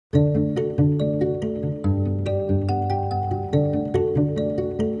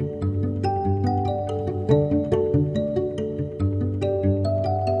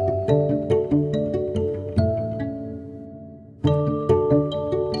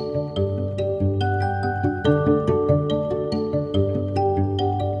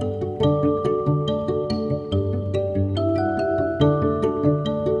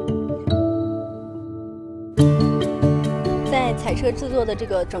个制作的这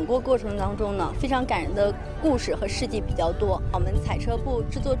个整个过程当中呢，非常感人的故事和事迹比较多。我们彩车部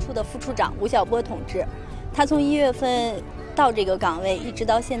制作处的副处长吴晓波同志，他从1月份到这个岗位一直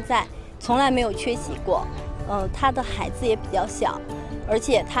到现在，从来没有缺席过。他的孩子也比较小，而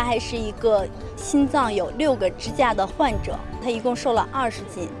且他还是一个心脏有6个支架的患者，他一共瘦了20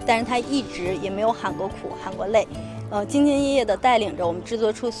斤，但是他一直也没有喊过苦，喊过累，兢兢业业地带领着我们制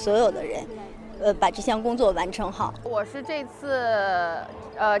作处所有的人。把这项工作完成好。我是这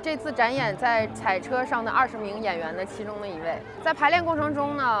次展演在彩车上的20名演员的其中的一位。在排练过程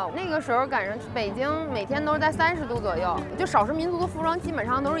中呢，那个时候赶上北京每天都是在30度左右，就少数民族的服装基本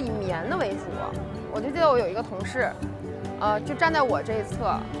上都是以棉的为主。我就记得我有一个同事，就站在我这一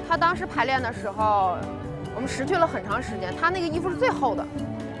侧，他当时排练的时候，我们持续了很长时间，他那个衣服是最厚的，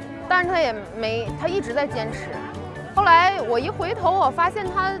但是他一直在坚持。后来我一回头，我发现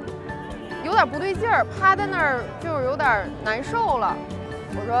他有点不对劲儿，趴在那儿就是有点难受了。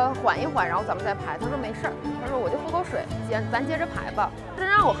我说缓一缓，然后咱们再排。他说没事儿，他说我就喝口水，咱接着排吧。真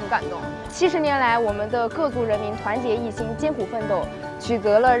让我很感动。70年来，我们的各族人民团结一心，艰苦奋斗，取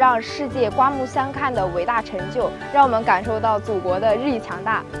得了让世界刮目相看的伟大成就，让我们感受到祖国的日益强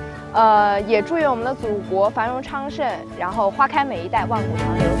大。也祝愿我们的祖国繁荣昌盛，然后花开每一代，万古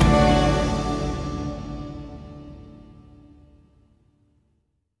长流。